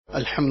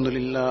الحمد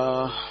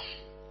لله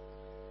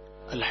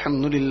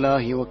الحمد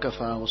لله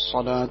وكفى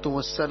والصلاة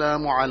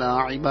والسلام على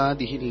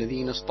عباده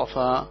الذين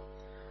اصطفى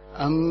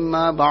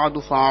أما بعد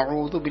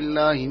فأعوذ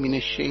بالله من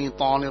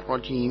الشيطان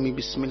الرجيم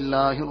بسم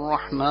الله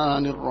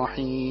الرحمن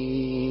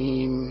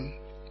الرحيم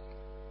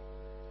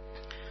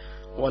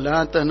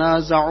ولا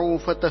تنازعوا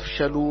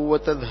فتفشلوا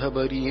وتذهب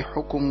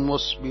ريحكم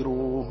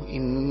واصبروا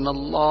إن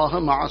الله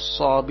مع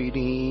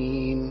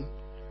الصابرين.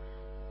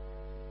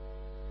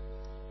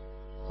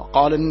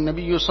 وقال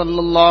النبي صلى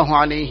الله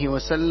عليه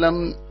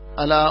وسلم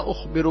ألا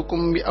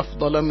أخبركم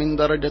بأفضل من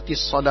درجة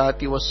الصلاة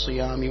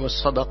والصيام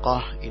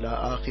والصدقة إلى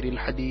آخر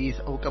الحديث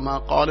أو كما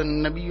قال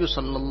النبي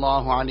صلى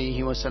الله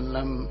عليه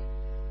وسلم.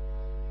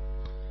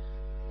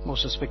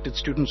 Most respected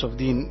students of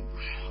Deen,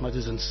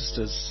 mothers and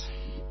sisters,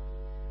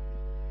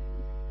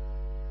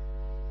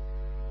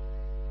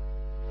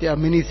 there are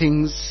many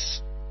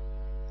things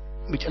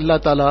which Allah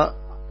Ta'ala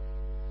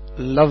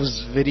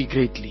loves very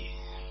greatly,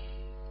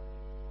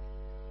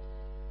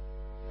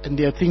 and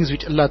there are things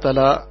which Allah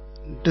Ta'ala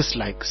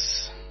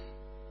dislikes.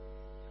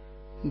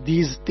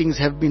 These things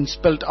have been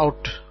spelt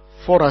out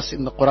for us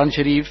in the Quran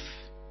Sharif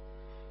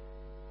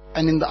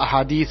and in the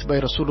Ahadith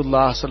by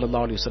Rasulullah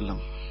Sallallahu Alaihi Wasallam.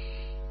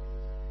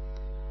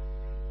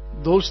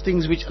 Those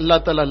things which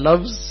Allah Ta'ala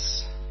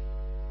loves,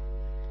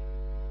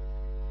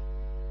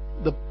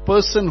 the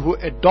person who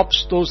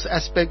adopts those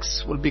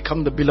aspects will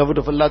become the beloved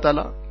of Allah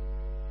Ta'ala.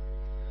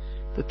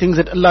 The things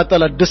that Allah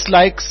Ta'ala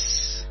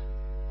dislikes,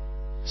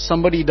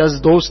 somebody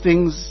does those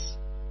things,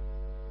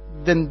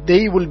 then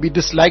they will be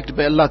disliked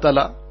by Allah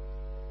Ta'ala.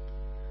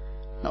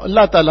 Now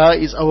Allah Ta'ala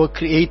is our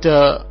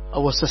creator,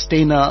 our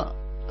sustainer.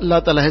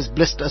 Allah Ta'ala has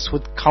blessed us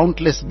with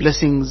countless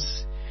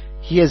blessings.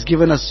 He has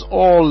given us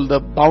all the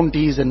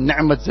bounties and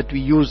ni'mats that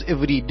we use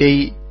every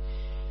day.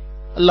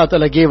 Allah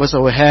Ta'ala gave us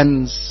our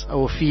hands,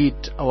 our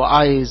feet, our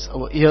eyes,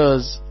 our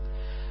ears,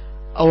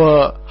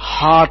 our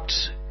heart,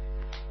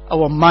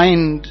 our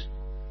mind,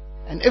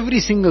 and every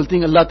single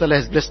thing Allah Ta'ala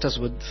has blessed us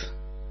with.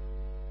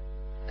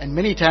 And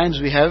many times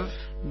we have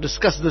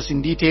discussed this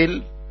in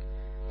detail,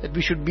 that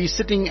we should be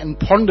sitting and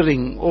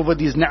pondering over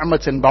these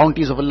ni'mats and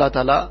bounties of Allah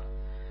Ta'ala.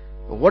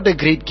 What a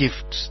great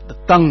gift. The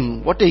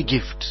tongue, what a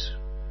gift.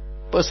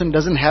 Person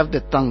doesn't have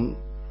the tongue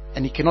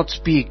and he cannot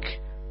speak.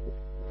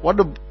 What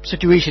a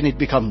situation it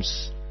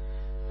becomes.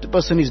 The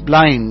person is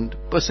blind,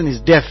 person is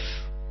deaf.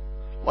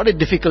 What a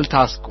difficult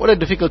task, what a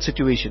difficult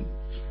situation.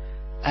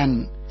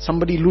 And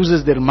somebody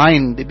loses their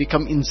mind, they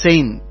become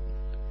insane.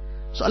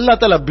 So Allah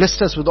Ta'ala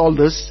blessed us with all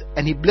this,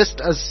 and He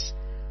blessed us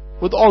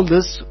with all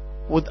this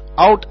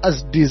without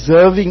us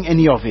deserving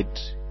any of it.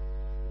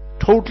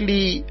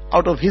 Totally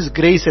out of His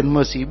grace and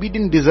mercy. We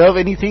didn't deserve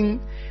anything.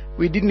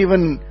 We didn't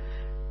even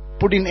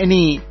put in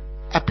any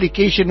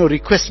application or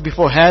request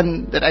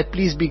beforehand that I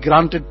please be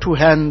granted 2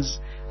 hands,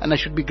 and I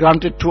should be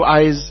granted 2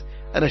 eyes,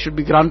 and I should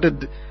be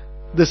granted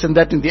this and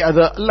that and the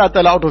other. Allah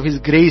Ta'ala out of His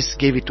grace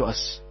gave it to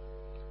us.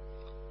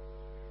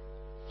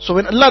 So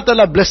when Allah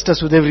Ta'ala blessed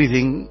us with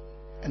everything,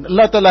 and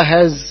Allah Ta'ala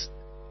has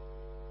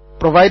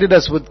provided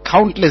us with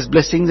countless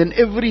blessings, and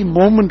every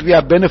moment we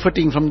are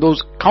benefiting from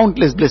those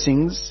countless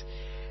blessings,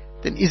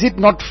 then is it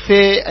not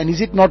fair and is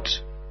it not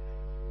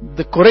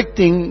the correct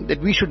thing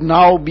that we should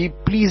now be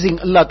pleasing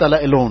Allah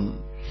Ta'ala alone?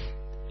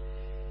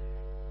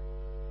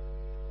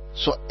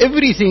 So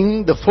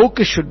everything, the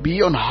focus should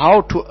be on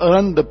how to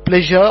earn the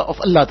pleasure of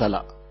Allah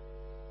Ta'ala.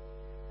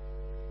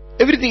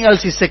 Everything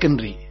else is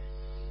secondary.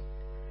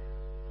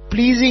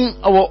 Pleasing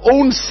our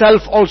own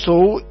self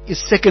also is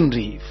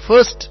secondary.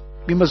 First,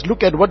 we must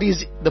look at what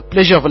is the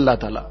pleasure of Allah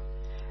Ta'ala.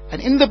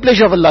 And in the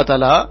pleasure of Allah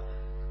Ta'ala,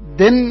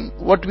 then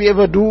what we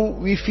ever do,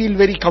 we feel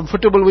very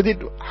comfortable with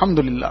it,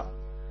 alhamdulillah.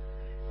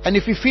 And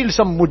if we feel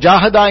some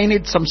mujahada in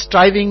it, some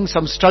striving,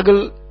 some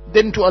struggle,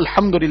 then to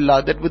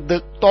alhamdulillah, that with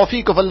the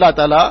tawfiq of Allah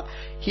Ta'ala,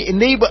 He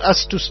enables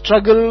us to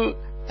struggle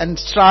and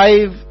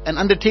strive and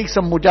undertake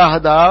some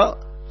mujahada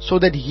so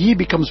that He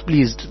becomes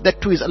pleased.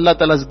 That too is Allah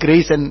Ta'ala's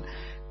grace and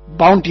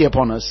bounty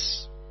upon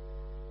us.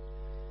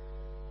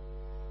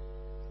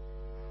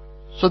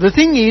 So the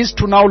thing is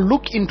to now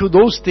look into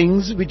those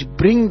things which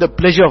bring the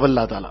pleasure of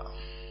Allah Ta'ala.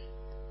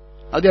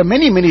 Now there are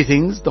many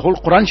things. The whole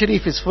Quran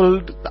Sharif is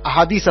filled, the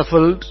Ahadith are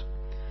filled.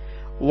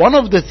 One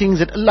of the things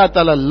that Allah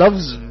Ta'ala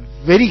loves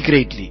very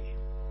greatly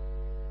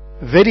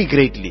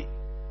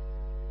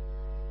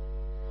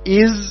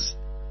is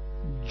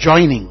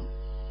joining.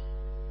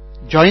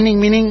 Joining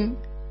meaning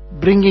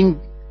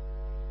bringing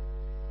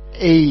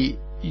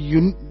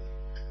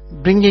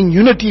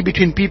unity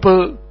between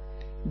people,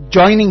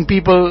 joining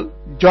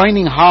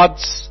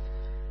hearts,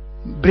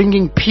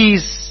 bringing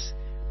peace,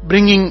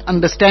 bringing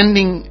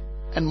understanding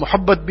and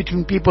muhabbat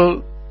between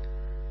people.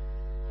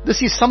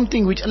 This is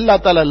something which Allah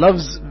Ta'ala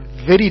loves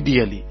very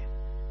dearly,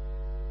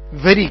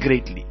 very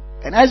greatly.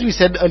 And as we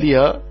said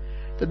earlier,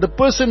 that the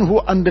person who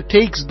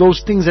undertakes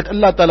those things that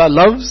Allah Ta'ala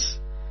loves,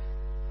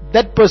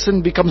 that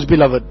person becomes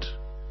beloved.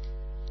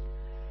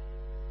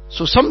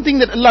 So something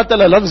that Allah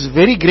Ta'ala loves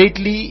very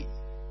greatly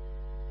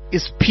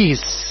is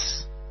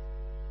peace,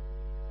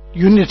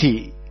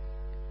 unity,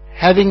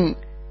 having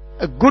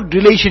a good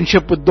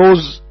relationship with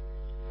those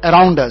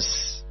around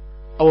us,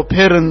 our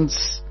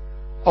parents,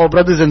 our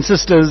brothers and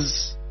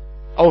sisters,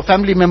 our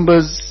family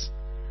members,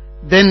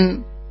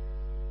 then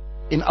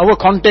in our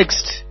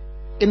context,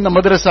 in the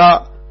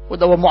madrasa,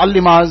 with our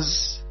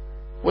muallimas,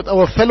 with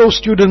our fellow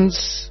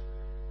students.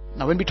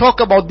 Now when we talk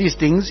about these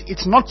things,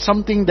 it's not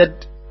something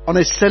that on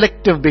a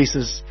selective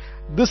basis.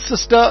 This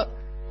sister,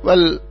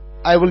 well,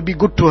 I will be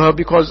good to her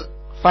because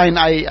fine,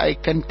 I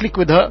can click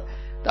with her.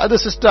 The other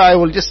sister, I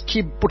will just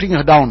keep putting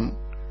her down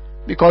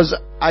because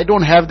I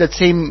don't have that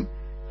same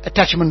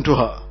attachment to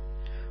her.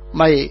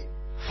 My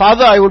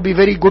father, I will be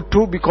very good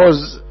to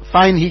because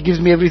fine, he gives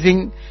me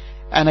everything,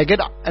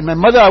 and my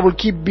mother, I will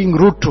keep being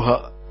rude to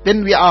her.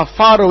 Then we are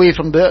far away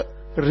from the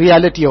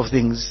reality of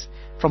things.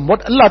 From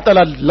what Allah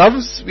Ta'ala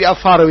loves, we are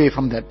far away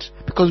from that.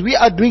 Because we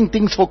are doing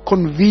things for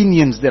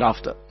convenience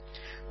thereafter.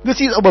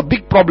 This is our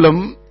big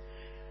problem.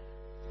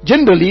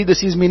 Generally,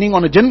 this is meaning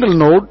on a general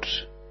note,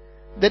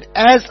 that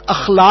as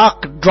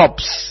akhlaq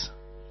drops,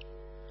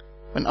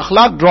 when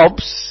akhlaq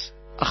drops,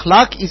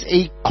 akhlaq is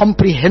a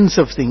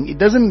comprehensive thing.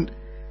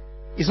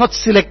 It's not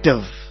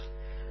selective.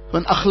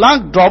 When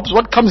akhlaq drops,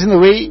 what comes in the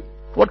way?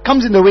 What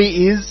comes in the way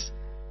is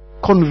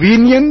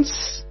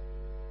convenience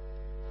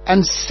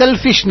and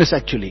selfishness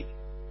actually.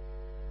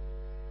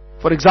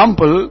 For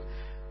example,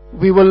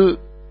 we will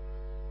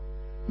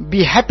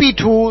be happy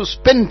to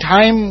spend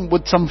time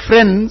with some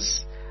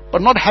friends,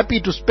 but not happy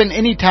to spend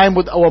any time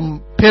with our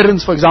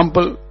parents, for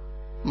example.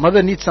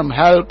 Mother needs some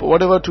help or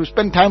whatever, to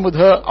spend time with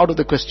her, out of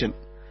the question.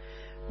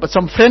 But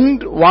some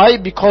friend, why?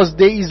 Because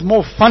there is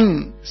more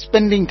fun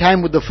spending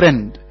time with the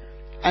friend.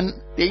 And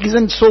there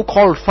isn't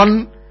so-called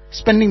fun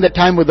spending the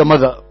time with the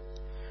mother.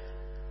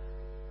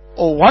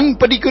 Or one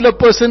particular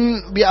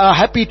person, we are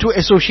happy to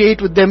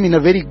associate with them in a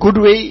very good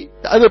way.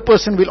 The other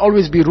person will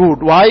always be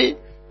rude. Why?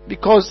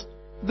 Because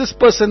this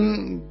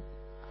person,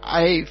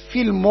 I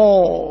feel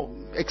more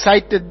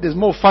excited, there's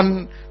more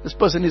fun, this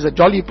person is a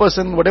jolly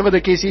person, whatever the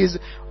case is,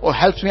 or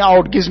helps me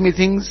out, gives me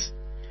things.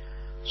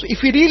 So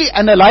if we really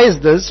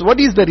analyze this, what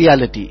is the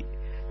reality?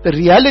 The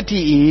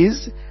reality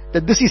is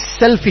that this is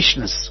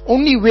selfishness.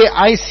 Only where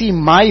I see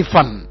my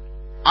fun,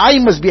 I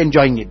must be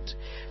enjoying it.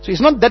 So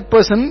it's not that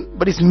person,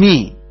 but it's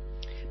me.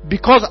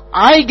 Because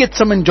I get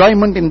some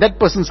enjoyment in that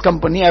person's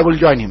company, I will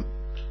join him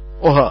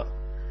or her.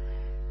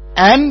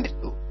 And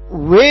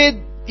where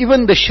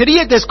even the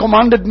Shariat has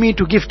commanded me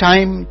to give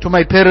time to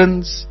my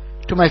parents,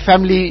 to my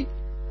family,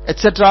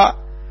 etc.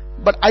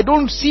 But I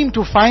don't seem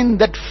to find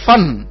that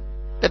fun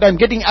that I'm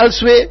getting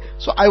elsewhere,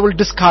 so I will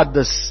discard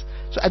this.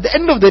 So at the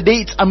end of the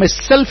day, I'm a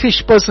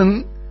selfish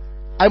person.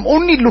 I'm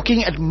only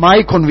looking at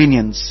my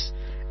convenience,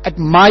 at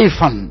my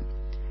fun,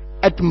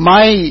 at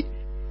my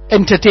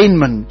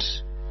entertainment,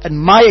 and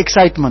my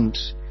excitement.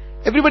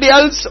 Everybody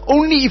else,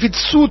 only if it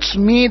suits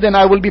me, then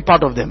I will be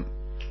part of them.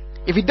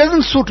 If it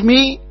doesn't suit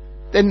me,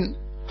 then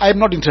I am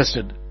not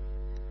interested.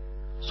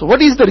 So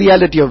what is the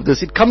reality of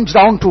this? It comes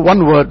down to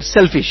one word: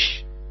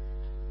 selfish.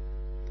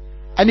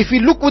 And if we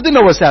look within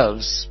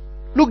ourselves,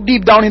 look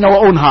deep down in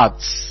our own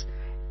hearts,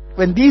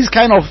 when these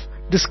kind of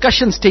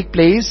discussions take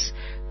place,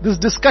 this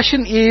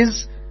discussion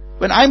is,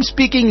 when I'm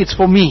speaking, it's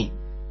for me.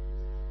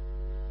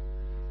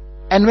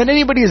 And when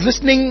anybody is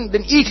listening,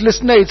 then each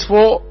listener, it's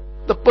for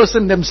the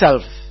person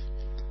themselves.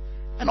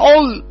 And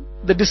all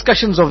the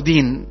discussions of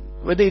deen,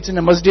 whether it's in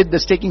a masjid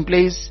that's taking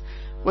place,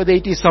 whether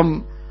it is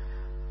some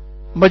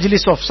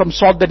majlis of some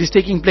sort that is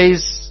taking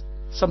place,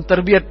 some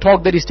tarbiyat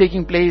talk that is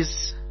taking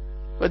place,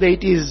 whether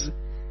it is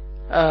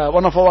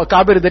one of our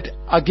akabir that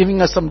are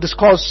giving us some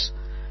discourse,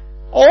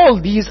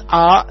 all these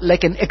are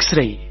like an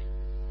X-ray.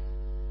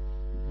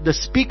 The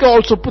speaker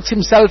also puts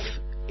himself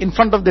in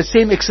front of the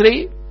same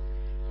X-ray,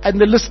 and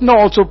the listener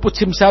also puts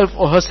himself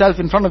or herself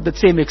in front of that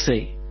same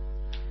X-ray,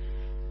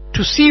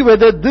 to see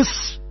whether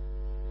this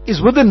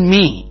is within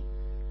me.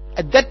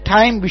 At that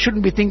time, we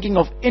shouldn't be thinking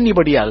of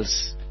anybody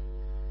else.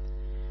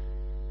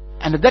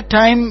 And at that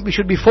time, we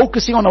should be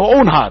focusing on our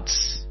own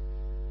hearts.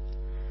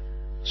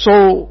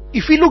 So,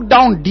 if we look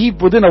down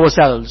deep within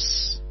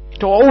ourselves,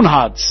 to our own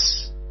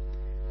hearts,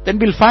 then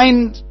we'll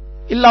find,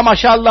 illa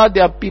mashallah,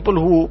 there are people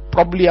who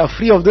probably are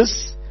free of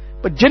this,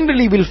 but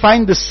generally we'll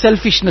find this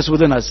selfishness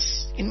within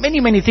us. In many,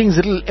 many things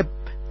it will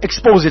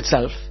expose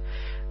itself.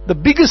 The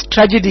biggest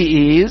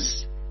tragedy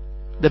is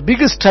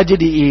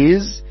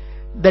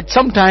that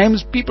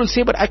sometimes people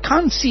say, but I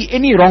can't see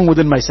any wrong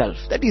within myself.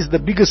 That is the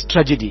biggest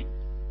tragedy.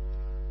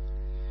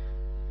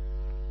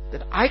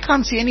 That I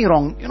can't see any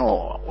wrong. You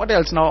know, what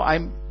else now?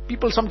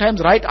 People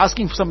sometimes write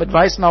asking for some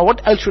advice now.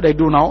 What else should I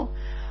do now?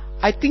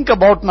 I think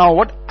about now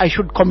what I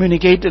should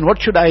communicate and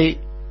what should I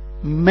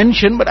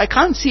mention, but I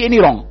can't see any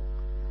wrong.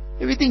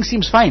 Everything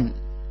seems fine.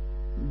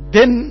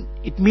 Then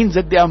it means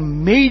that there are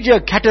major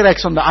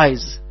cataracts on the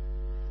eyes.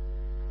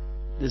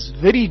 There's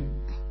very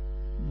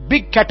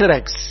big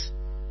cataracts,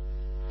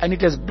 and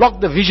it has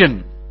blocked the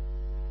vision.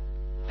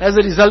 As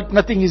a result,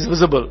 nothing is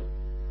visible.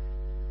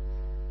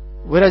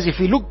 Whereas if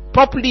we look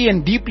properly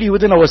and deeply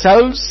within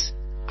ourselves,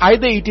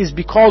 either it is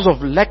because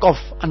of lack of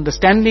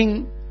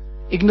understanding,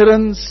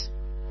 ignorance,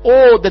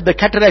 or that the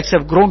cataracts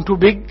have grown too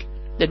big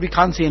that we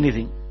can't see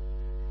anything.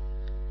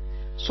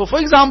 So for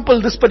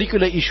example, this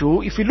particular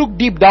issue, if we look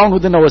deep down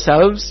within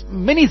ourselves,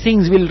 many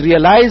things we'll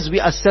realize we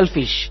are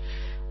selfish.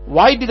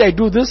 Why did I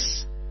do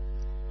this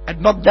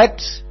and not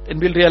that? And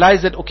we'll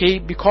realize that, okay,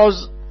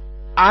 because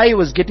I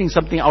was getting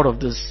something out of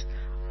this.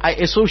 I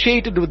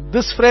associated with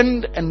this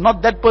friend and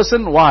not that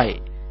person. Why?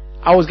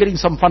 I was getting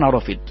some fun out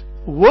of it.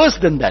 Worse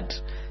than that,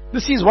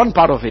 this is one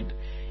part of it.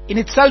 In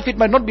itself, it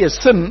might not be a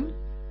sin,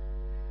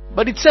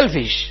 but it's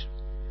selfish.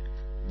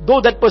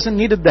 Though that person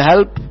needed the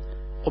help,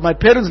 or my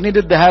parents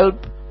needed the help,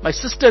 my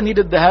sister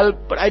needed the help,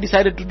 but I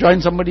decided to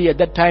join somebody at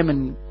that time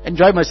and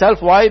enjoy myself.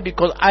 Why?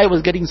 Because I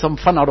was getting some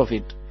fun out of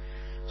it.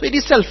 So it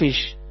is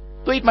selfish,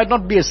 though it might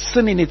not be a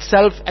sin in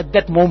itself at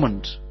that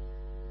moment.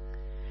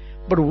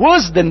 But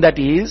worse than that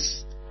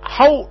is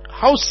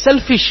how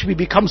selfish we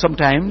become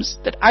sometimes,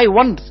 that I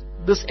want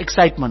this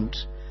excitement,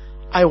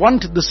 I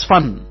want this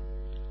fun,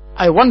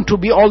 I want to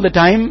be all the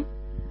time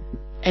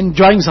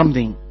enjoying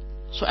something.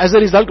 So as a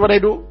result, what I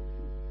do?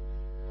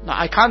 Now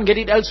I can't get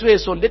it elsewhere,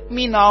 so let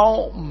me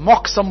now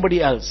mock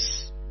somebody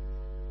else,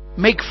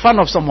 make fun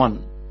of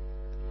someone,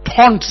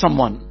 taunt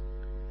someone.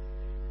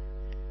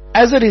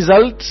 As a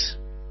result,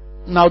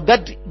 now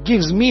that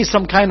gives me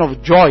some kind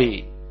of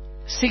joy,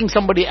 seeing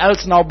somebody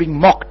else now being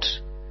mocked,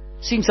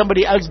 seeing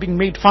somebody else being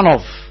made fun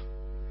of.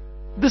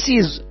 This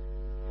is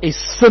a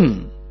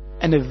sin,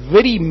 and a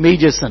very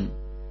major sin.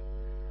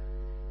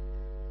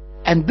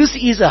 And this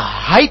is a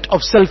height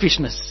of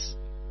selfishness.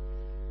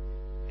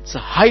 It's a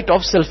height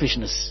of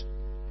selfishness.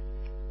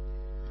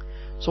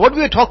 So what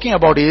we are talking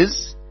about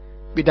is,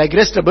 we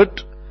digressed a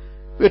bit,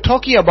 we are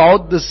talking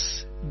about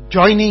this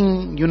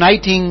joining,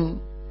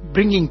 uniting,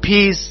 bringing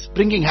peace,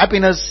 bringing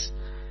happiness.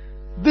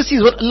 This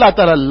is what Allah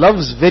Ta'ala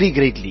loves very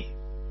greatly.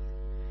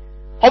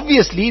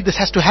 Obviously, this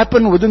has to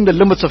happen within the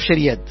limits of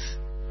Shariat.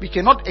 We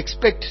cannot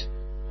expect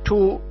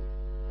to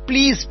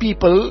please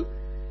people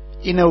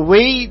in a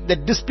way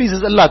that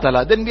displeases Allah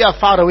Ta'ala. Then we are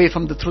far away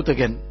from the truth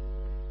again,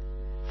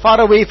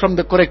 far away from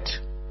the correct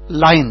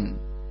line.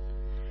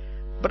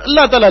 But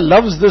Allah Ta'ala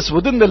loves this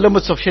within the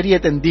limits of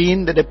Shariat and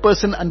Deen, that a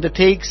person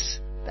undertakes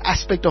the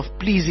aspect of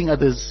pleasing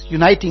others,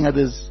 uniting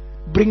others,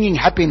 bringing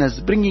happiness,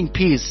 bringing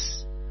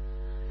peace.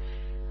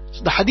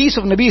 So the hadith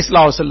of Nabi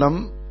Sallallahu Alaihi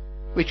Wasallam,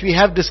 which we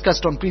have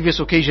discussed on previous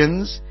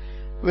occasions,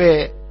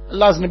 where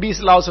Allah's Nabi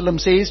Sallallahu Alaihi Wasallam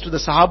says to the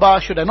Sahaba,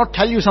 should I not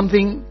tell you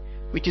something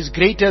which is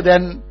greater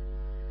than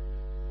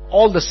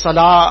all the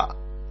salah,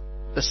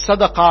 the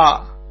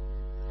sadaqah,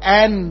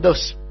 and the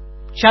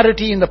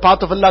charity in the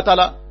path of Allah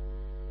Ta'ala?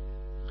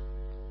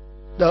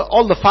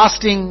 All the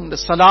fasting, the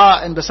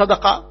salah and the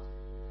sadaqah.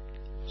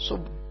 So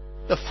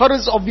the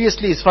farz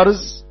obviously is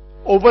farz.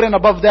 Over and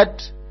above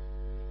that,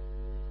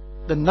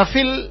 the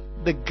nafil,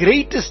 the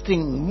greatest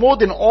thing, more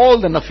than all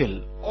the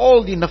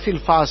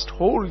nafil fast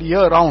whole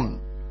year round,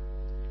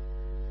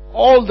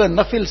 all the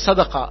nafil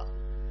sadaqah,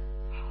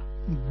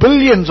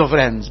 billions of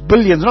rands,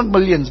 billions, not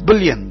millions,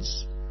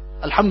 billions.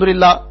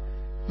 Alhamdulillah,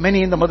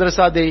 many in the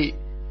madrasa, they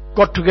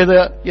got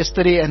together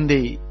yesterday and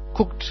they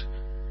cooked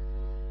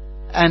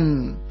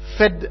and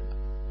fed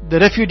the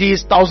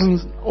refugees,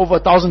 over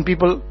 1,000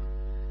 people.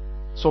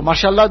 So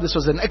mashallah, this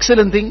was an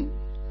excellent thing.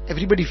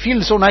 Everybody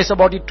feels so nice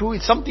about it too.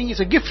 It's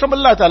a gift from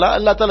Allah Ta'ala.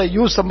 Allah Ta'ala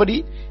used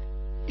somebody.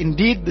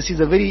 Indeed, this is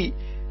a very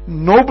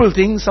noble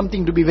thing,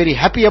 something to be very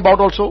happy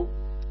about also.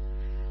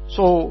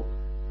 So,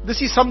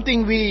 this is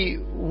something we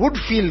would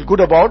feel good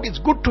about. It's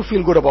good to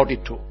feel good about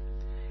it too.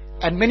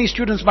 And many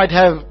students might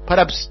have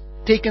perhaps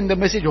taken the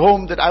message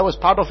home that I was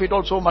part of it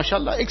also.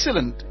 Mashallah,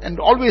 excellent. And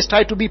always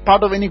try to be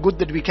part of any good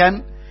that we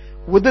can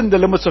within the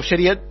limits of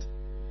Shariat.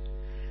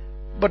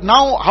 But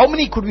now, how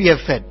many could we have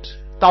fed?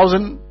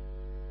 1,000?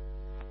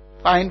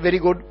 Fine, very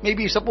good.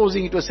 Maybe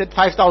supposing it was said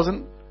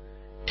 5,000,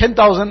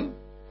 10,000,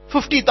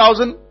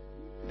 50,000,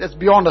 that's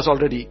beyond us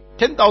already.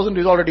 10,000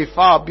 is already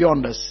far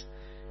beyond us.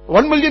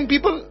 1 million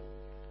people,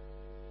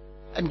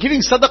 and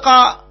giving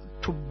sadaqah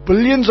to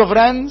billions of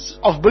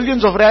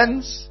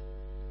rands,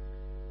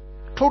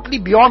 totally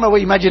beyond our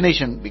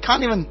imagination. We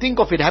can't even think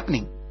of it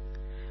happening.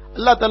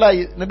 Allah Ta'ala,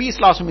 Nabi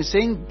Sallallahu Alaihi Wasallam is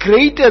saying,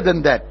 greater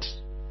than that.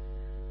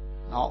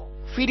 Now,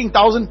 feeding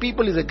 1,000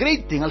 people is a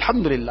great thing,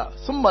 alhamdulillah,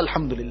 summa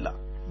alhamdulillah.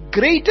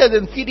 Greater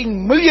than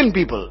feeding 1,000,000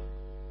 people,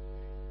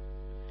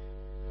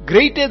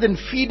 greater than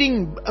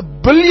feeding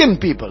 1 billion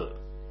people,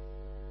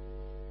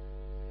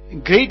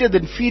 greater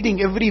than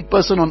feeding every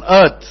person on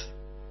earth.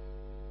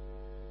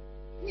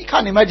 We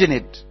can't imagine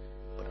it.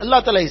 But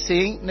Allah Ta'ala is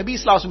saying, Nabi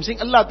Sallallahu Alaihi Wasallam is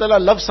saying, Allah Ta'ala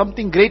loves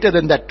something greater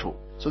than that too.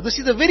 So this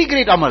is a very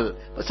great amal,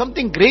 but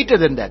something greater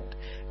than that.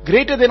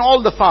 Greater than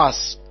all the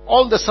fasts,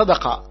 all the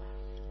sadaqah,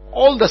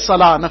 all the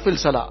salah, nafil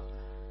salah,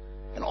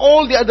 and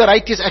all the other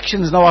righteous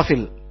actions,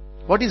 nawafil.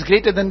 What is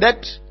greater than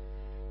that?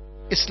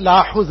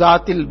 Islahu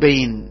dhatil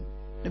bayn.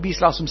 Nabi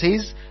Sallallahu Alaihi Wasallam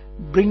says,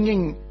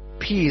 bringing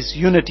peace,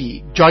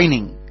 unity,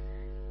 joining,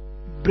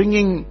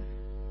 bringing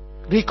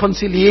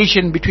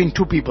reconciliation between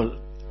two people.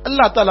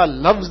 Allah Ta'ala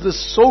loves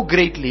this so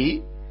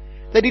greatly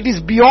that it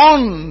is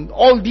beyond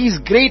all these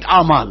great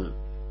amal.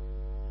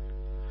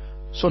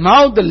 So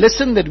now the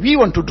lesson that we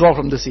want to draw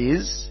from this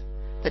is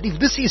that if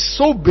this is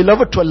so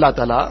beloved to Allah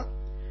Ta'ala,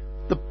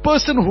 the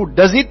person who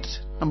does it,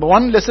 number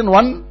one, lesson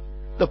one,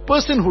 the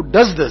person who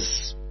does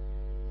this,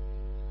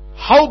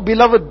 how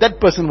beloved that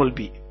person will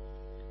be.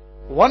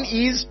 One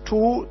is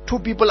two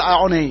people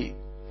are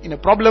in a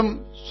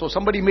problem, so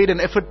somebody made an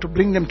effort to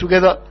bring them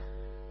together,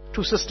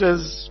 two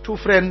sisters, two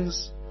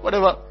friends,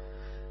 whatever,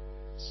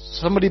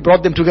 somebody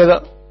brought them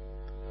together.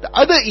 The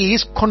other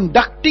is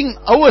conducting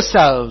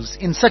ourselves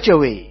in such a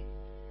way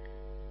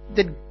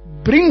that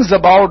brings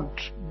about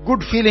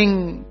good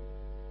feeling,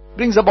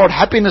 brings about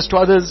happiness to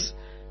others.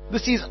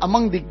 This is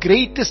among the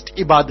greatest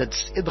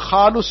ibadats.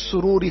 Idkhalus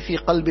sururi fi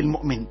qalbil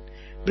mu'min.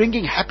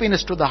 Bringing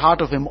happiness to the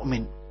heart of a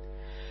mu'min.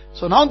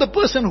 So now the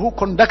person who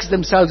conducts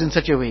themselves in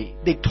such a way,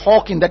 they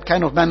talk in that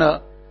kind of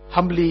manner,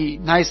 humbly,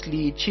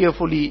 nicely,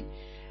 cheerfully.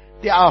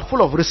 They are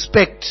full of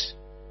respect.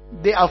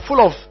 They are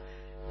full of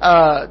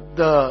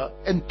the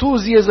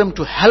enthusiasm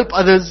to help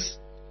others,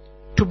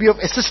 to be of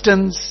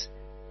assistance,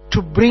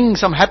 to bring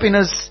some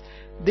happiness.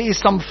 There is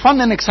some fun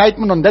and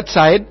excitement on that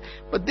side,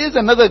 but there's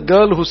another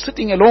girl who's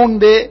sitting alone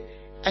there,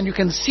 and you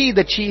can see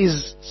that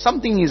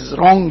something is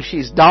wrong, she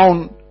is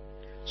down.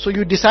 So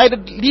you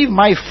decided, leave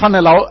my fun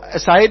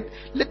aside,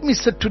 let me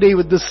sit today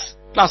with this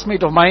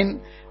classmate of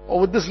mine,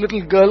 or with this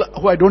little girl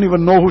who I don't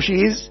even know who she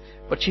is,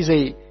 but she's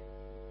a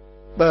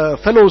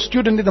fellow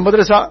student in the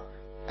madrasa,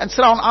 and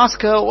sit down,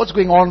 ask her what's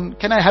going on,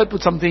 can I help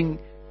with something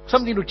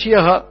to cheer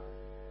her.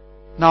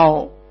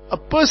 Now, a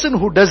person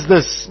who does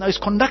this, now is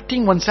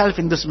conducting oneself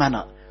in this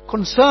manner,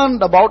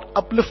 concerned about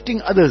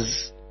uplifting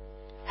others,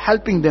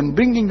 helping them,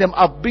 bringing them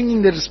up,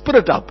 bringing their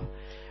spirit up,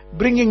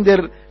 bringing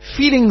their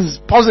feelings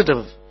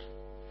positive.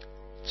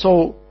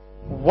 So,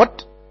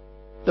 what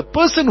the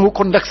person who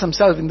conducts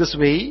himself in this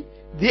way,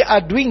 they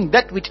are doing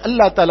that which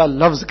Allah Ta'ala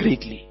loves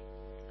greatly.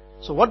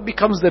 So what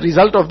becomes the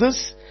result of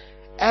this?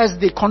 As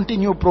they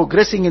continue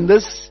progressing in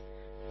this,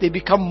 they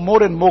become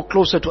more and more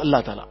closer to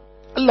Allah Ta'ala.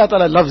 Allah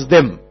Ta'ala loves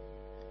them.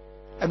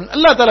 And when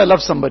Allah Ta'ala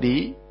loves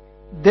somebody,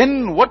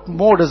 then what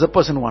more does a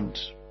person want?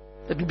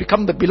 That will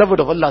become the beloved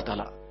of Allah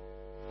Ta'ala.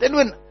 Then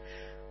when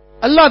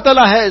Allah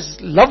Ta'ala has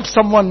loved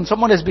someone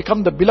has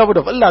become the beloved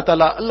of Allah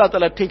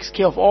Ta'ala takes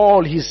care of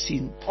all his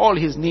sins, all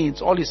his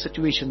needs, all his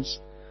situations.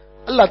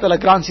 Allah Ta'ala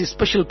grants his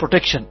special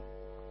protection.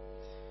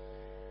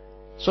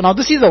 So now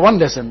this is the one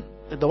lesson,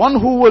 that the one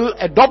who will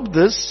adopt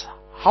this,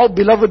 how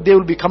beloved they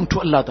will become to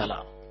Allah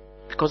Ta'ala.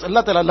 Because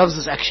Allah Ta'ala loves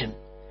this action.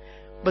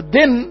 But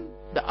then,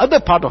 the other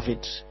part of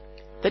it,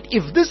 that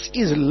if this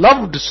is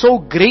loved so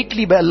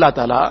greatly by Allah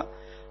Ta'ala,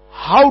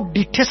 how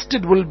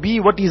detested will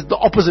be what is the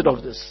opposite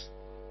of this.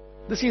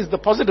 This is the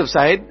positive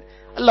side.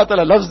 Allah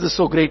Ta'ala loves this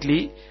so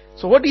greatly.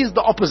 So what is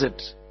the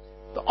opposite?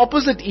 The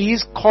opposite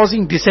is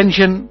causing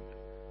dissension,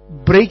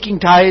 breaking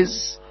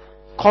ties,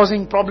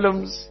 causing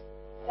problems.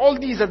 All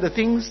these are the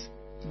things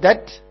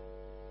that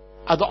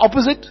are the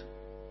opposite.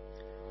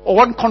 Or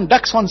one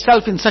conducts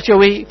oneself in such a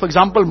way, for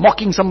example,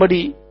 mocking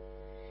somebody,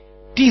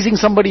 teasing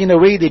somebody in a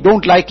way they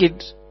don't like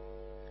it,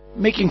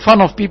 making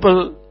fun of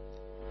people,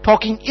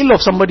 talking ill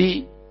of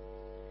somebody.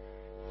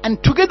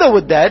 And together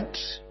with that,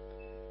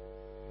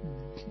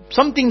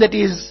 something that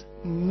is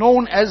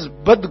known as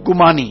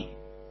badgumani,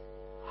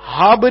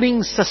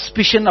 harboring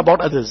suspicion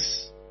about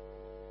others,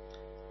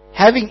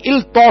 having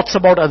ill thoughts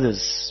about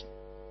others.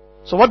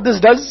 So what this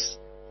does,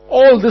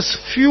 all this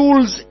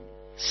fuels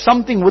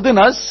something within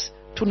us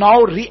to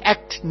now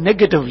react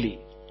negatively,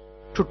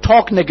 to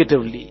talk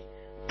negatively,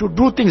 to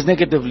do things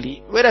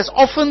negatively. Whereas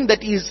often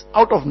that is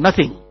out of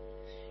nothing.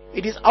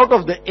 It is out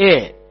of the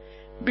air.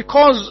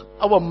 Because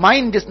our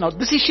mind is now,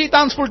 this is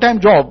shaitan's full-time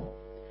job.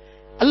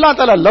 Allah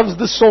Ta'ala loves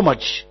this so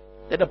much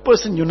that a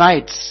person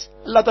unites.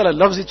 Allah Ta'ala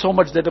loves it so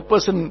much that a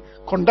person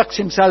conducts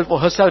himself or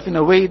herself in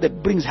a way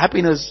that brings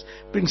happiness,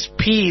 brings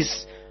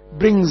peace,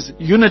 brings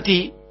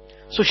unity.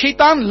 So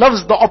shaitan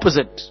loves the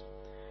opposite.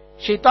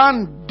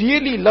 Shaitan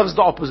dearly loves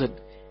the opposite.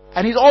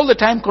 And he's all the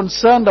time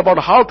concerned about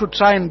how to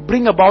try and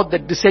bring about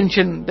that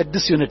dissension, that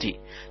disunity.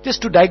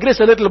 Just to digress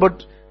a little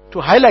bit, to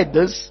highlight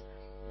this,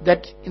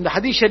 that in the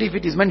Hadith Sharif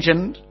it is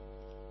mentioned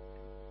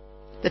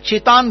that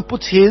shaitan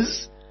puts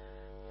his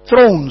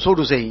throne, so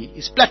to say,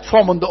 his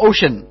platform on the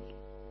ocean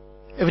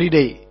every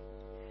day.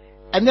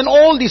 And then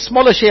all the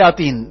smaller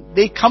shayateen,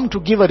 they come to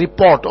give a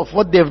report of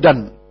what they have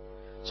done.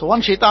 So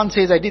one shaitan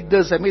says, I did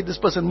this, I made this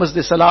person miss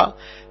the salah.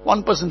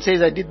 One person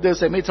says, I did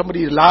this, I made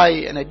somebody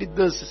lie, and I did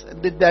this,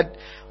 and did that.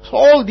 So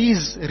all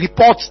these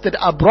reports that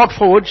are brought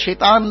forward,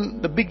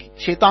 shaitan, the big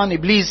shaitan,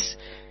 Iblis,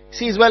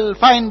 says, well,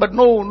 fine, but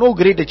no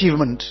great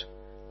achievement.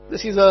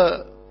 This is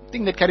a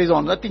thing that carries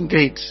on, nothing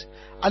great.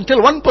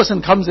 Until one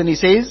person comes and he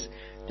says,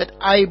 that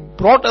I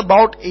brought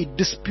about a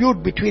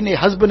dispute between a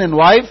husband and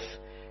wife,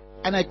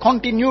 and I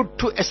continued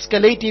to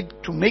escalate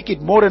it, to make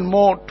it more and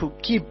more, to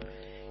keep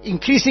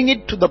increasing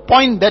it to the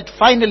point that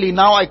finally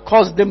now I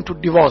caused them to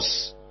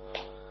divorce.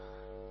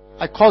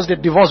 I caused a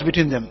divorce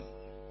between them.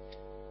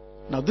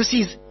 Now this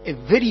is a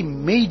very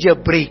major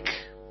break.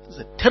 It's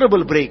a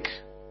terrible break.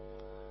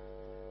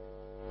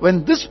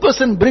 When this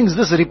person brings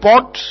this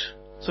report,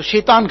 so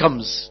shaitan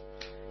comes.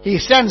 He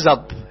stands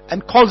up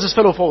and calls this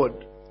fellow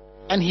forward.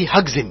 And he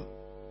hugs him.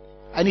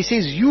 And he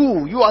says,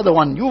 you are the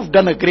one, you've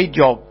done a great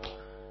job.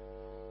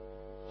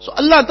 So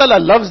Allah Ta'ala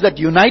loves that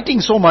uniting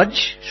so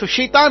much, so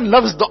shaitan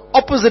loves the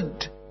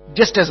opposite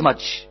just as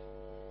much.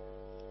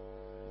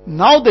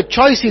 Now the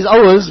choice is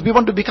ours, we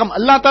want to become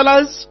Allah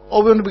Ta'ala's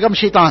or we want to become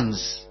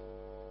shaitan's.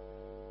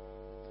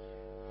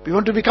 We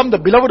want to become the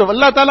beloved of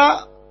Allah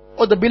Ta'ala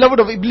or the beloved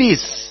of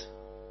Iblis.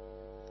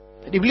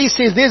 That Iblis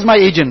says, there's my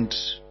agent.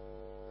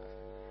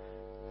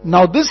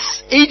 Now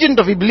this agent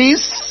of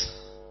Iblis,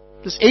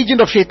 this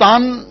agent of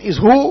shaitan is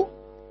who?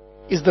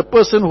 Is the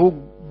person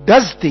who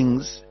does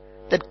things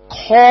that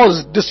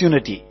cause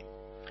disunity,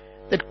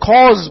 that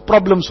cause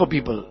problems for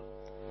people,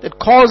 that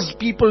cause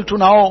people to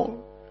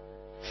now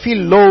feel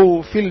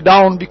low, feel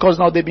down because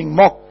now they're being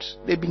mocked,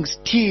 they're being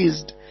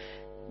teased,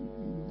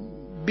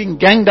 being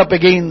ganged up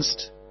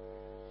against.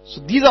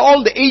 So these are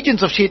all the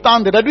agents of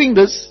shaitan that are doing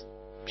this.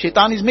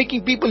 Shaitan is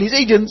making people his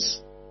agents.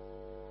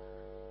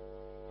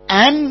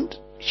 And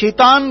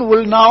shaitan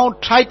will now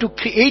try to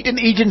create an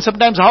agent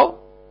sometimes how?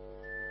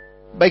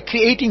 By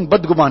creating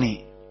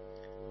badgumani,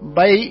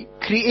 by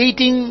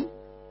creating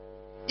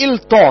ill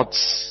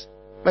thoughts,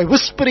 by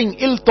whispering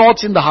ill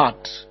thoughts in the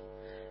heart.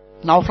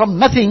 Now from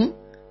nothing,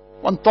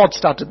 one thought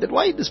started that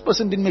why this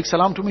person didn't make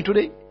salam to me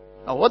today?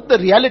 Now what the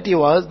reality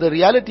was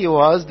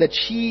that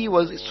she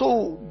was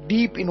so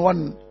deep in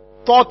one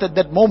thought at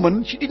that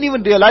moment, she didn't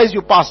even realize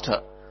you passed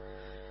her.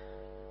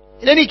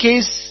 In any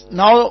case,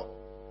 now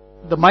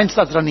the mind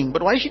starts running,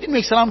 but why she didn't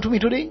make salam to me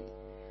today?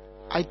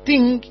 I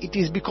think it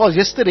is because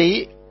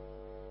yesterday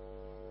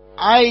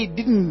I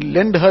didn't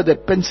lend her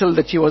that pencil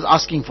that she was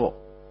asking for.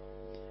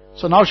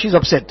 So now she's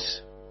upset.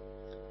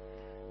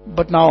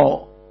 But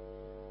now,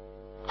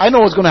 I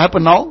know what's going to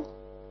happen now.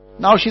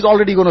 Now she's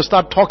already going to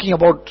start talking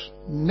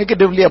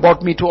negatively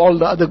about me to all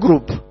the other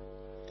group.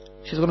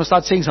 She's going to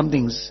start saying some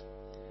things.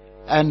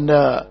 And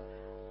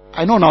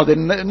I know now that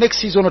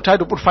next she's going to try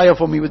to put fire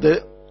for me with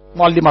the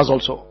Muallimas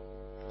also.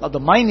 Now the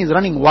mind is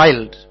running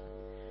wild.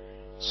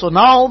 So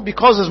now,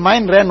 because his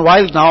mind ran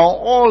wild now,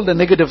 all the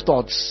negative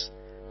thoughts,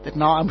 that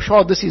now I'm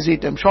sure this is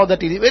it, I'm sure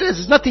that is it. Whereas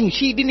it's nothing,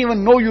 she didn't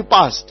even know you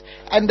passed.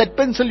 And that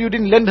pencil you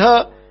didn't lend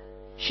her,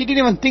 she didn't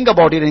even think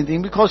about it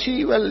anything, because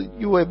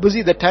you were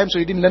busy that time, so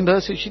you didn't lend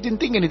her, so she didn't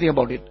think anything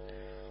about it.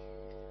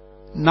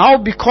 Now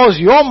because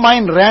your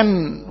mind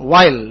ran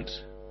wild,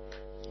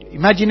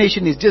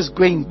 imagination is just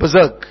going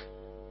berserk.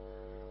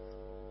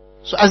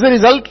 So as a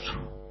result,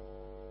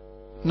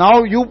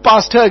 now you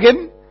passed her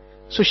again.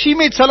 So she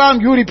made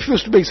salam, you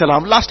refused to make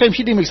salam. Last time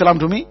she didn't make salam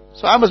to me,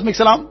 so I must make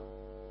salam.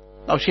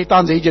 Now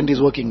shaitan's agent is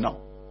working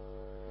now.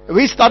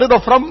 We started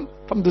off from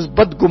this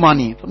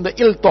badgumani, from the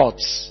ill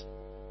thoughts.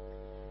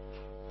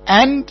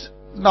 And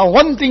now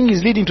one thing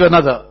is leading to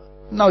another.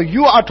 Now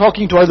you are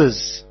talking to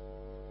others.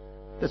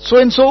 That so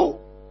and so,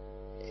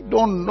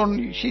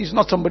 she's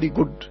not somebody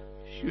good.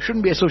 You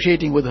shouldn't be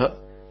associating with her.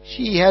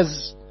 She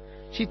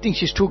thinks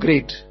she's too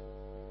great.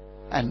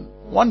 And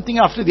one thing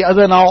after the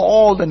other now,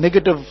 all the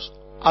negatives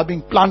are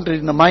being planted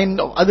in the mind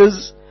of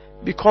others,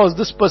 because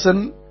this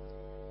person,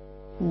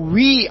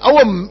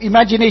 our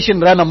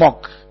imagination ran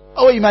amok.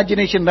 Our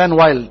imagination ran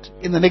wild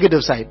in the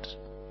negative side.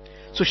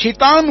 So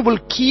shaitan will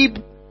keep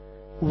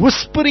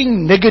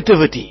whispering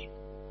negativity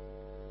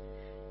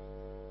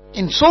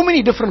in so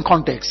many different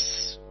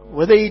contexts,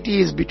 whether it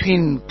is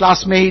between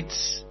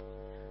classmates,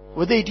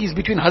 whether it is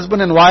between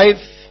husband and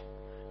wife,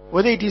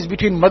 whether it is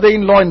between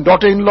mother-in-law and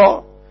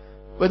daughter-in-law,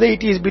 whether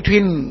it is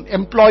between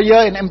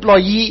employer and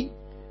employee,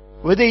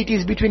 whether it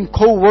is between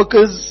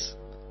co-workers,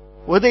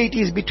 whether it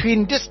is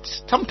between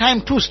just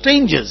sometimes two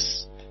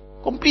strangers,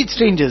 complete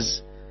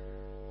strangers.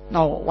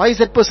 Now, why is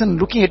that person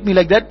looking at me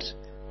like that?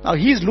 Now,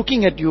 he is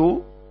looking at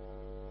you,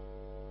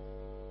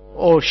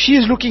 or she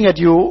is looking at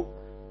you,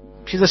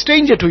 she's a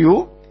stranger to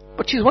you,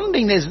 but she's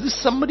wondering, is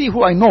this somebody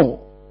who I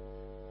know?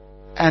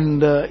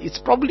 And it's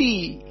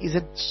probably, is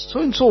it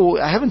so-and-so,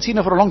 I haven't seen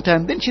her for a long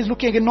time. Then she's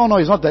looking again, no,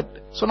 it's not that.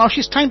 So now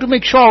she's trying to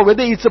make sure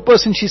whether it's the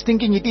person she's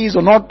thinking it is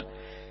or not.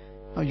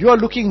 Now you are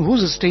looking,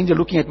 who's a stranger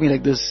looking at me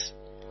like this?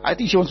 I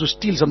think she wants to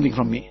steal something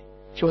from me.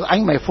 She was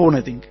eyeing my phone,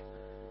 I think.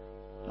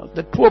 Now,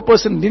 that poor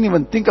person didn't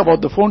even think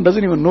about the phone,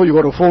 doesn't even know you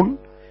got a phone.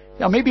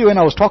 Yeah, maybe when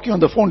I was talking on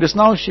the phone just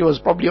now, she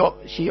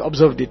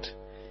observed it.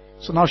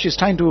 So now she's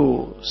trying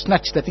to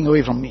snatch that thing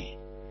away from me.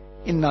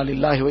 Inna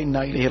lillahi wa inna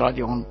ilayhi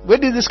raji'un. Where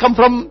did this come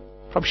from?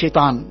 From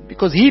shaitan.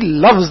 Because he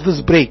loves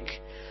this break.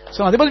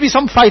 So now there must be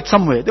some fight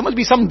somewhere. There must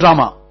be some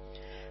drama.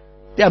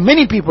 There are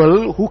many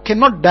people who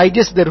cannot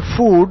digest their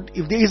food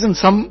if there isn't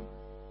some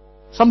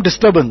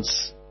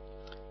disturbance.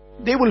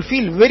 They will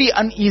feel very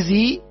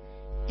uneasy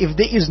if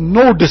there is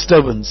no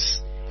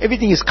disturbance.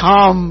 Everything is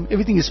calm,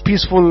 everything is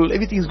peaceful,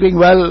 everything is going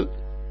well,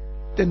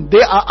 then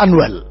they are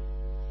unwell.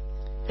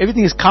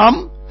 Everything is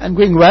calm and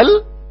going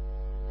well,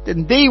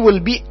 then they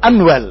will be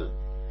unwell.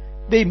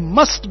 There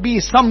must be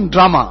some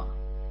drama.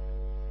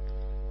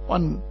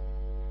 One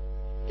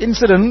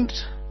incident,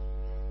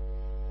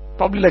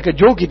 probably like a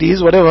joke it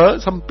is, whatever,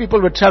 some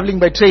people were traveling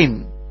by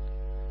train.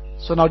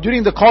 So now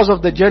during the course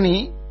of the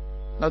journey,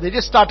 Now they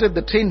just started,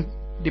 the train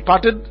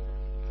departed.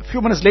 A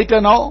few minutes later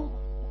now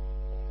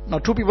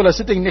two people are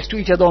sitting next to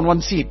each other on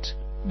one seat.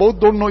 Both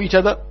don't know each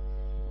other.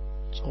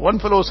 So one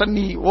fellow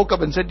suddenly woke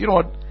up and said, you know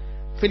what,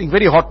 feeling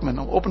very hot, man,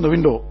 open the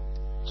window.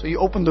 So he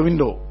opened the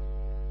window.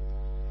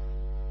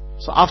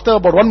 So after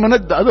about 1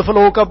 minute, the other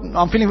fellow woke up,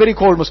 I'm feeling very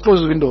cold, must close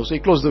the window. So he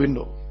closed the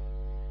window.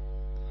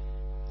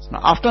 So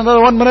now after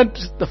another 1 minute,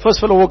 the first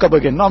fellow woke up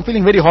again. Now I'm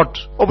feeling very hot,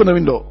 open the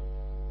window.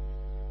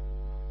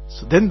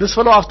 So then this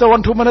fellow, after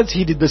 1-2 minutes,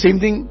 he did the same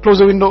thing, close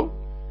the window.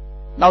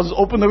 Now just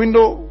open the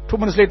window, 2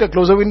 minutes later,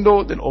 close the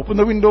window, then open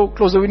the window,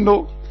 close the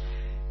window.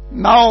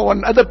 Now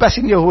one other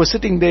passenger who was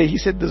sitting there, he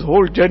said this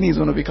whole journey is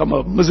going to become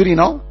a misery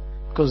now,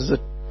 because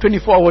it's a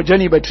 24-hour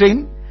journey by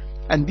train,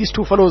 and these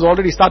two fellows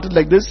already started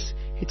like this.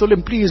 He told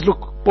him, please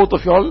look, both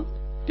of y'all,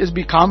 just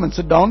be calm and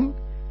sit down.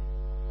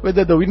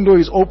 Whether the window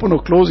is open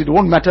or closed, it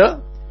won't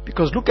matter,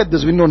 because look at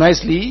this window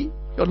nicely.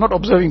 You're not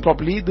observing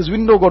properly. This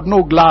window got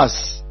no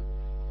glass.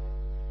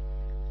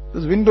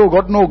 This window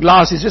got no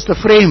glass, it's just a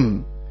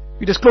frame.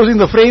 You're just closing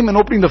the frame and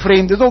opening the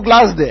frame. There's no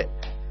glass there.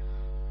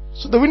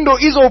 So the window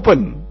is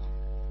open.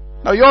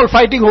 Now you're all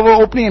fighting over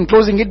opening and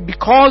closing it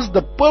because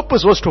the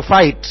purpose was to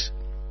fight.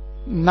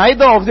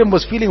 Neither of them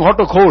was feeling hot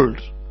or cold.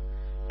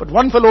 But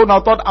one fellow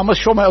now thought, I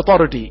must show my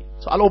authority.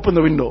 So I'll open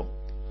the window.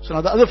 So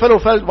now the other fellow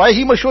felt, why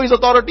he must show his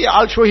authority?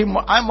 I'll show him,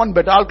 I'm one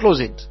better, I'll close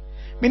it.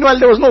 Meanwhile,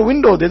 there was no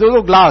window, there was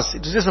no glass. It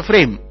was just a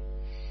frame.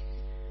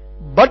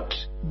 But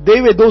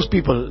they were those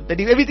people that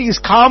if everything is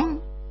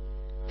calm,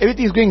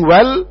 everything is going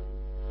well,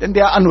 then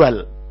they are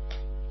unwell.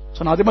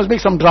 So now they must make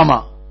some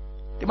drama.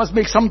 They must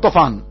make some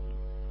tufan.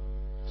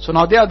 So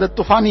now they are the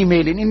tufani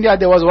mail. In India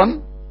there was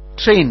one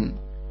train,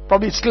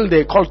 probably it's still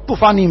there, called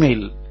tufani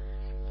mail.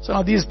 So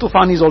now these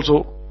tufanis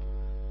also.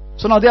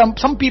 So now there are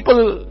some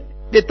people,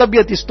 their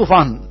tabiyat is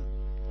tufan.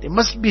 They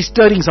must be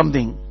stirring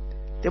something.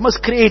 They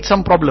must create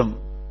some problem.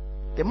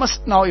 They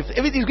must now, if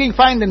everything is going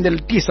fine, then they'll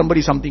tease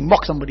somebody something,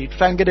 mock somebody,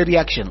 try and get a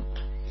reaction.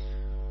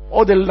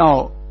 Or they'll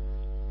now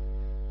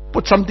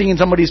put something in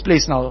somebody's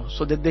place now,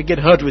 so that they get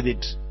hurt with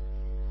it.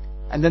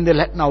 And then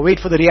they'll now wait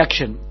for the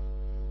reaction.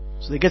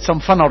 So they get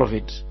some fun out of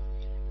it.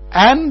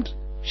 And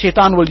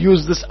shaitan will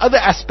use this other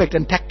aspect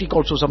and tactic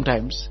also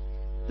sometimes.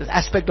 This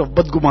aspect of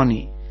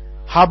badgumani,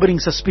 harboring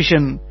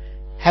suspicion,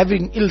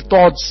 having ill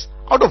thoughts,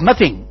 out of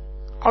nothing.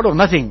 Out of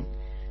nothing.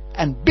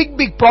 And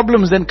big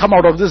problems then come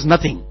out of this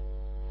nothing.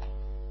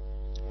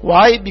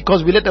 Why?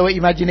 Because we let our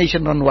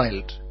imagination run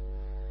wild.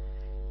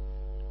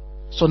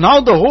 So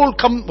now the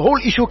whole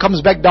issue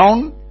comes back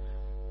down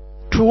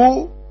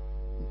to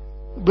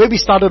where we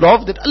started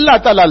off, that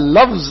Allah Ta'ala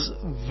loves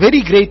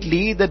very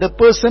greatly that a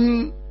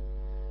person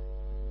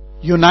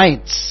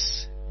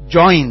unites,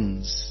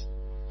 joins.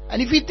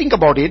 And if we think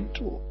about it,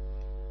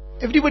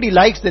 everybody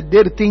likes that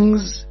their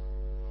things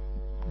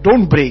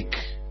don't break.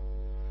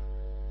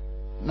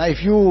 Now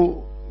if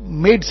you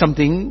made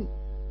something,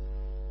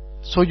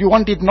 so you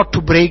want it not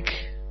to break,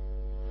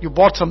 you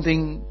bought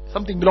something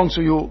belongs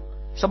to you,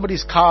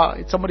 somebody's car,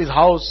 it's somebody's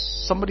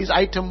house, somebody's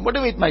item,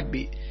 whatever it might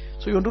be.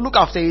 So you want to look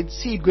after it,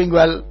 see it going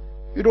well,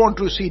 you don't want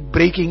to see it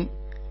breaking.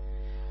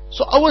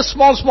 So our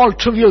small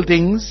trivial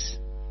things,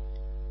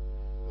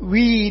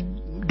 we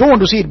don't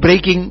want to see it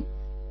breaking,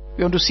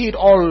 we want to see it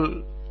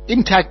all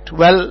intact,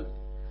 well.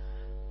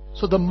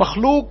 So the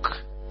makhluk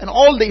and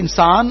all the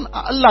insan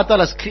are Allah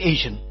Ta'ala's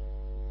creation.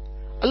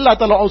 Allah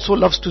Ta'ala also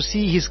loves to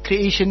see His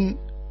creation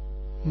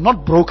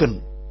not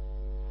broken.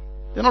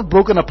 They're not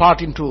broken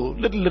apart into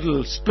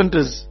little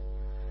splinters.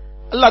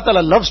 Allah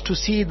Ta'ala loves to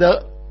see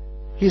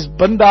His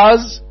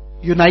bandas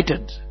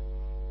united.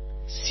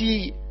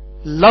 See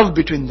love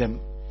between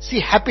them. See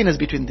happiness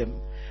between them.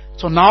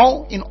 So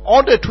now, in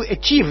order to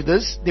achieve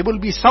this, there will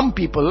be some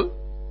people,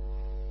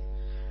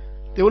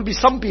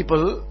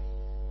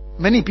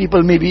 many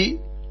people maybe,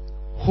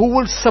 who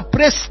will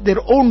suppress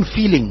their own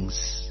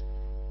feelings.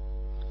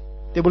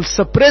 They will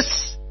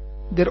suppress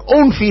their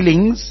own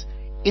feelings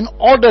in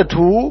order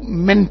to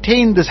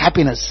maintain this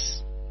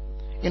happiness,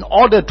 in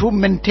order to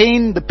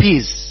maintain the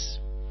peace,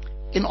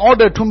 in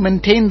order to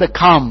maintain the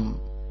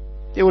calm.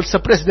 They will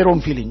suppress their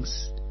own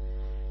feelings.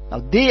 Now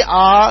they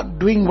are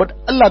doing what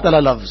Allah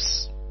Ta'ala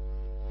loves,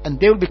 and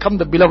they will become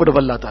the beloved of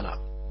Allah Ta'ala.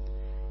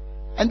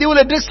 And they will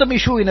address some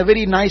issue in a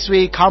very nice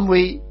way, calm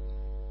way,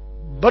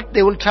 but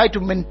they will try to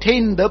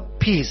maintain the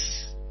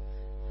peace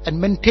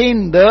and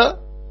maintain the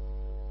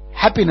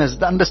happiness,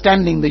 the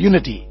understanding, the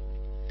unity.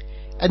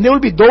 And there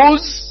will be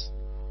those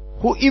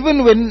who,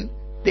 even when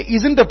there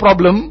isn't a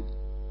problem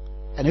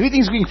and everything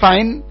is going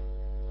fine,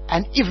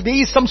 and if there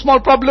is some small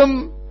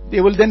problem,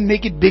 they will then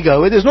make it bigger.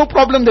 Where there's no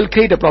problem, they'll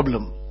create a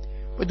problem.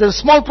 Where there's a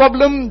small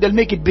problem, they'll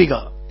make it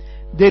bigger.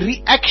 Their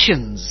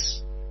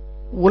reactions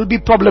will be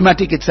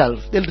problematic itself.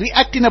 They'll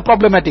react in a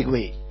problematic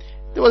way.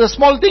 There was a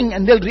small thing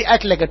and they'll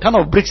react like a ton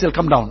of bricks, they'll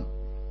come down.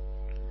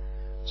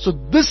 So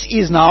this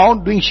is now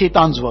doing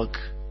shaitan's work.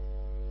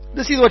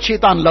 This is what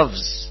shaitan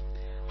loves.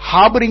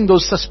 Harboring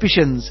those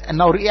suspicions and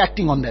now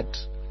reacting on that.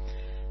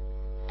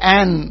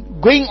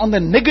 And going on the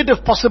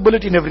negative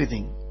possibility in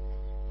everything.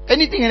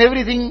 Anything and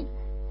everything,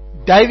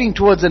 diving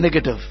towards the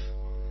negative.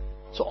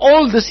 So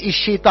all this is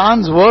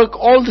shaitan's work,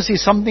 all this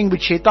is something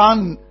which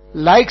shaitan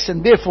likes,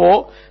 and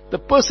therefore the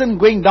person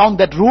going down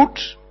that route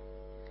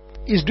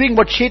is doing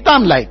what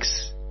shaitan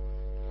likes.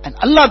 And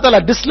Allah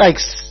Ta'ala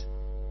dislikes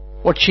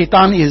what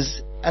shaitan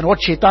is and what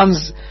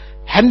shaitan's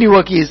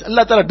handiwork is.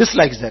 Allah Ta'ala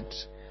dislikes that.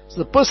 So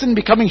the person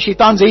becoming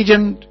shaitan's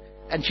agent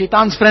and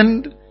shaitan's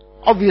friend,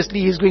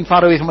 obviously he is going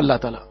far away from Allah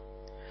Ta'ala.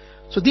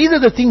 So these are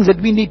the things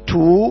that we need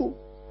to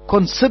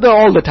consider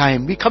all the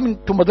time. We come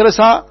to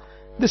madrasa,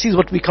 this is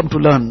what we come to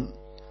learn.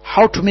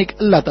 How to make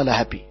Allah Ta'ala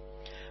happy.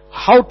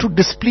 How to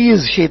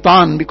displease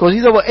shaitan, because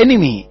he's our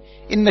enemy.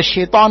 Inna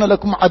shaitana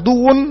lakum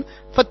aduun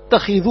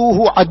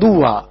fattakhidhuhu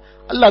aduwa.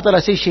 Allah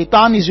Ta'ala says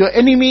shaitan is your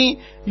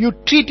enemy, you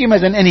treat him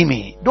as an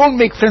enemy. Don't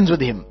make friends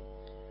with him.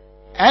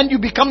 And you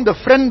become the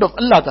friend of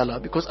Allah Ta'ala,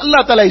 because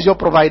Allah Ta'ala is your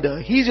provider,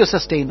 He is your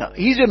sustainer,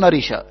 He is your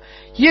nourisher.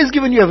 He has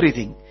given you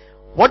everything.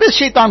 What has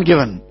shaitan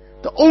given?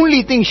 The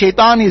only thing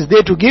shaitan is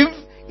there to give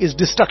is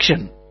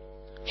destruction.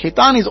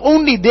 Shaitan is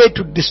only there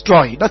to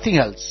destroy, nothing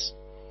else.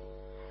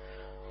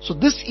 So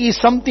this is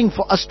something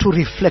for us to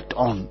reflect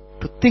on,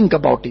 to think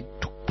about it,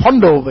 to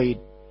ponder over it.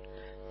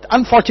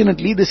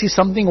 Unfortunately, this is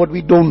something what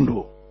we don't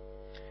do.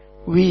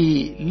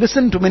 We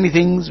listen to many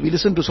things, we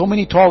listen to so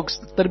many talks,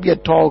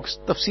 tarbiyat talks,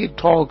 tafsir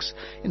talks,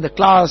 in the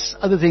class,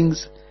 other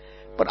things.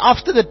 But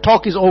after the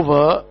talk is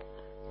over,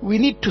 we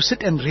need to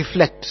sit and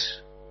reflect.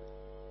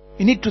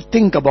 We need to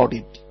think about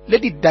it.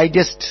 Let it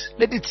digest,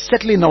 let it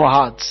settle in our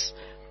hearts.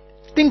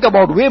 Think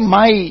about where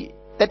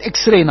that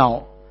x-ray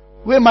now,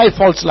 where my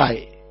faults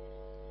lie.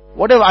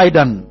 What have I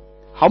done?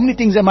 How many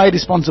things am I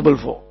responsible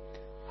for?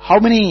 How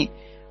many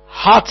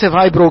hearts have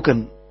I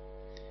broken?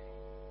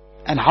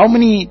 And how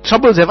many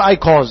troubles have I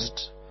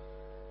caused?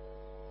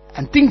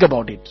 And think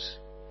about it.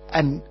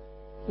 And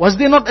was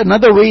there not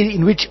another way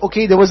in which,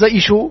 there was an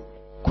issue?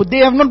 Could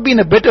there have not been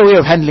a better way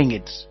of handling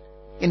it?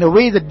 In a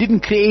way that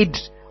didn't create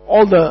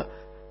all the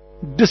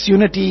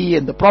disunity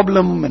and the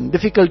problem and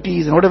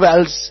difficulties and whatever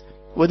else,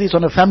 whether it's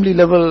on a family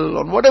level,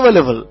 on whatever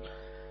level.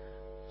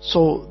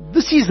 So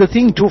this is the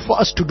thing too for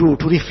us to do,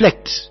 to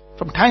reflect.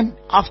 From time,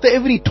 after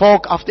every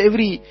talk, after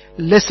every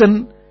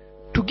lesson,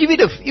 to give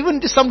it even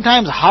just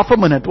sometimes half a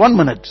minute, 1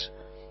 minute,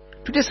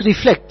 to just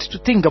reflect, to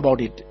think about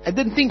it, and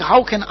then think,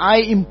 how can I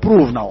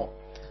improve now?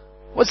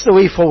 What's the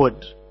way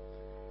forward?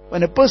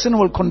 When a person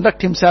will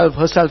conduct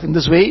herself in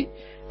this way,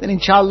 then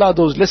inshallah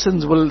those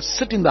lessons will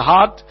sit in the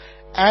heart,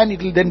 and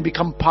it will then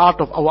become part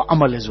of our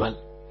amal as well.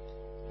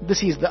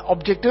 This is the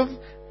objective.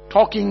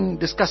 Talking,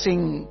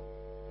 discussing,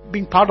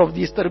 being part of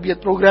these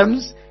tarbiyat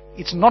programs,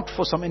 it's not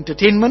for some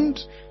entertainment,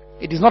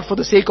 it is not for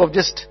the sake of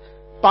just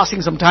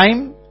passing some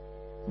time,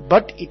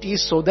 but it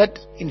is so that,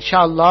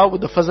 inshallah,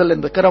 with the fazl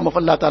and the karam of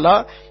Allah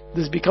Ta'ala,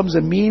 this becomes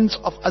a means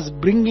of us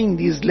bringing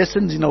these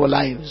lessons in our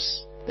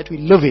lives, that we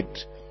live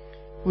it.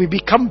 We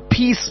become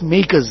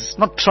peacemakers,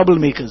 not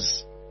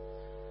troublemakers.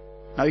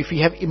 Now if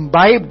we have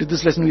imbibed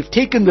this lesson, we've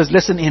taken this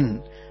lesson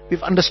in,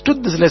 we've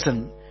understood this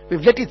lesson,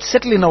 we've let it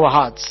settle in our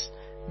hearts,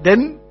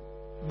 then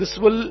this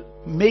will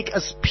make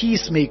us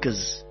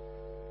peacemakers.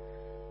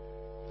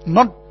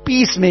 Not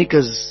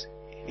peacemakers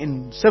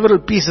in several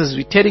pieces,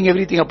 we're tearing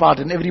everything apart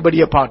and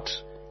everybody apart.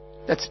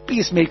 That's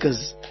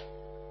peacemakers.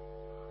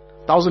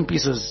 1,000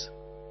 pieces.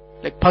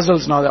 Like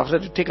puzzles now, after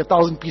to take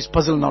 1,000-piece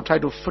puzzle now, try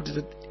to fit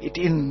it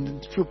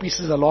in, few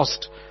pieces are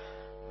lost.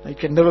 It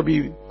can never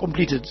be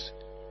completed.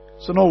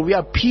 So no, we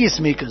are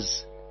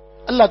peacemakers.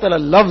 Allah Ta'ala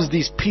loves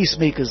these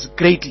peacemakers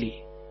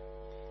greatly.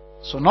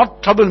 So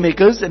not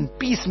troublemakers and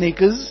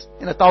peacemakers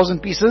in 1,000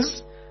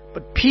 pieces,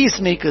 but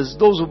peacemakers,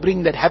 those who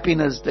bring that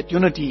happiness, that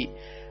unity,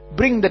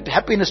 bring that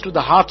happiness to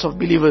the hearts of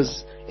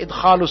believers.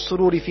 Idkhalu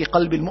sururi fi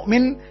qalbi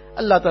al-mu'min.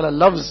 Allah Ta'ala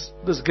loves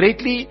this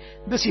greatly.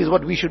 This is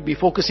what we should be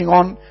focusing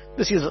on.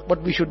 This is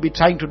what we should be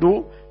trying to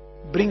do.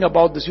 Bring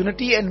about this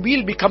unity, and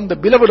we'll become the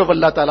beloved of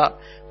Allah Ta'ala.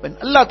 When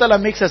Allah Ta'ala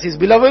makes us His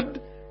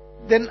beloved,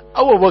 then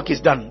our work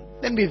is done.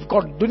 Then we've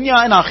got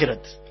dunya and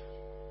akhirat.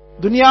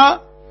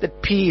 Dunya,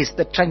 that peace,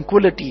 that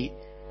tranquility,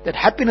 that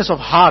happiness of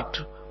heart,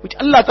 which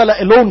Allah Ta'ala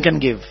alone can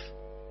give,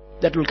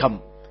 that will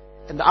come.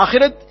 And the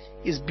akhirat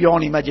is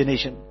beyond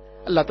imagination.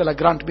 Allah Ta'ala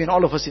grant me and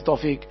all of us the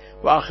tawfiq.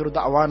 Wa akhiru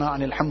da'wana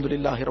anil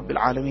hamdulillahi rabbil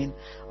alameen.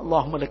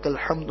 Allahumma lakal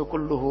hamdu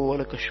kulluhu wa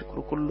lakal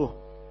shukru kulluhu.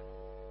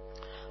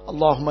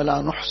 اللهم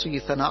لا نحصي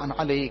ثناء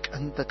عليك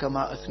أنت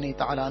كما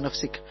أثنيت على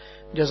نفسك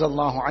جزا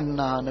الله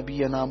عنا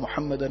نبينا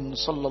محمدا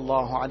صلى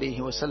الله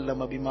عليه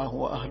وسلم بما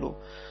هو أهله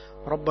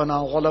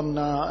ربنا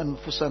ظلمنا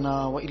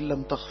أنفسنا وإن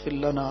لم تغفر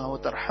لنا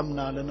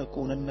وترحمنا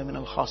لنكونن من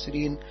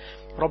الخاسرين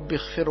رب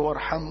اغفر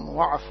وارحم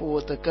واعف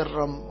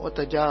وتكرم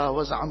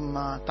وتجاوز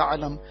عما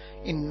تعلم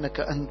إنك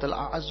أنت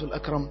الأعز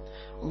الأكرم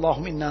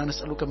اللهم إنا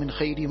نسألك من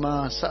خير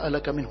ما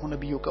سألك منه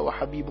نبيك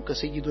وحبيبك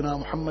سيدنا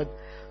محمد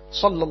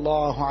صلى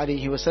الله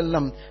عليه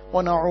وسلم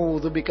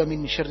ونعوذ بك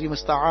من شر ما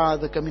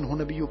استعاذك منه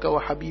نبيك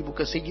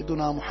وحبيبك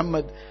سيدنا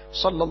محمد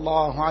صلى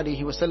الله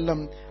عليه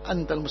وسلم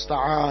أنت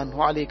المستعان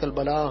وعليك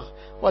البلاغ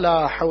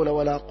ولا حول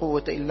ولا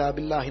قوة إلا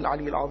بالله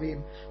العلي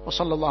العظيم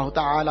وصلى الله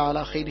تعالى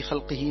على خير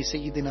خلقه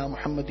سيدنا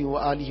محمد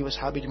وآله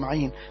وأصحابه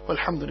أجمعين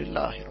والحمد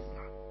لله رب